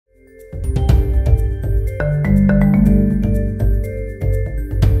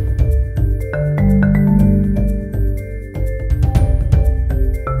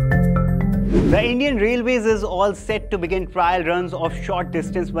Railways is all set to begin trial runs of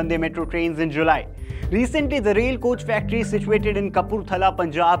short-distance Vande Metro trains in July. Recently, the rail coach factory situated in Kapurthala,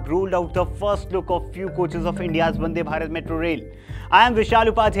 Punjab rolled out the first look of few coaches of India's Vande Bharat Metro Rail. I am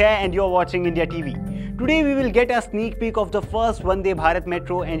Vishal Upadhyay and you're watching India TV. Today we will get a sneak peek of the first Vande Bharat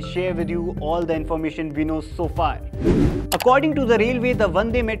Metro and share with you all the information we know so far. According to the railway, the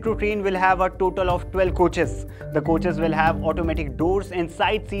Vande Metro train will have a total of 12 coaches. The coaches will have automatic doors and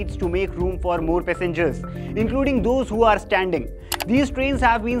side seats to make room for more passengers, including those who are standing. These trains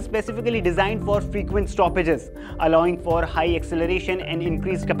have been specifically designed for frequent stoppages, allowing for high acceleration and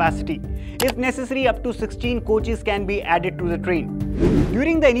increased capacity. If necessary, up to 16 coaches can be added to the train.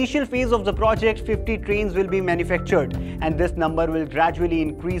 During the initial phase of the project, 50 trains will be manufactured, and this number will gradually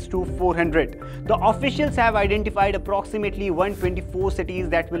increase to 400. The officials have identified approximately 124 cities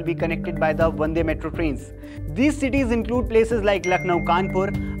that will be connected by the Vande Metro trains. These cities include places like Lucknow Kanpur,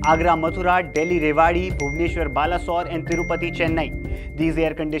 Agra Mathura, Delhi Rewari, Bhubaneswar Balasore and Tirupati Chennai. These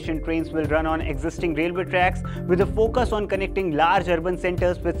air-conditioned trains will run on existing railway tracks with a focus on connecting large urban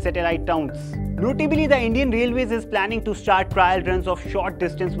centers with satellite towns. Notably, the Indian Railways is planning to start trial runs of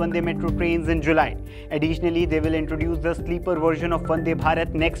short-distance Vande Metro trains in July. Additionally, they will introduce the sleeper version of Vande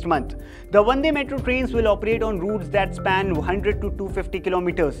Bharat next month. The Vande Metro trains will operate on routes that span 100 to 250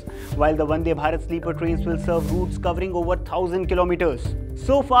 kilometers, while the Vande Bharat sleeper trains will serve routes covering over 1000 kilometers.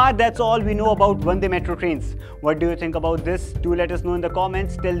 So far, that's all we know about Vande Metro trains. What do you think about this? Do let us know in the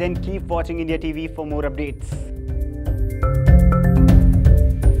comments. Till then, keep watching India TV for more updates.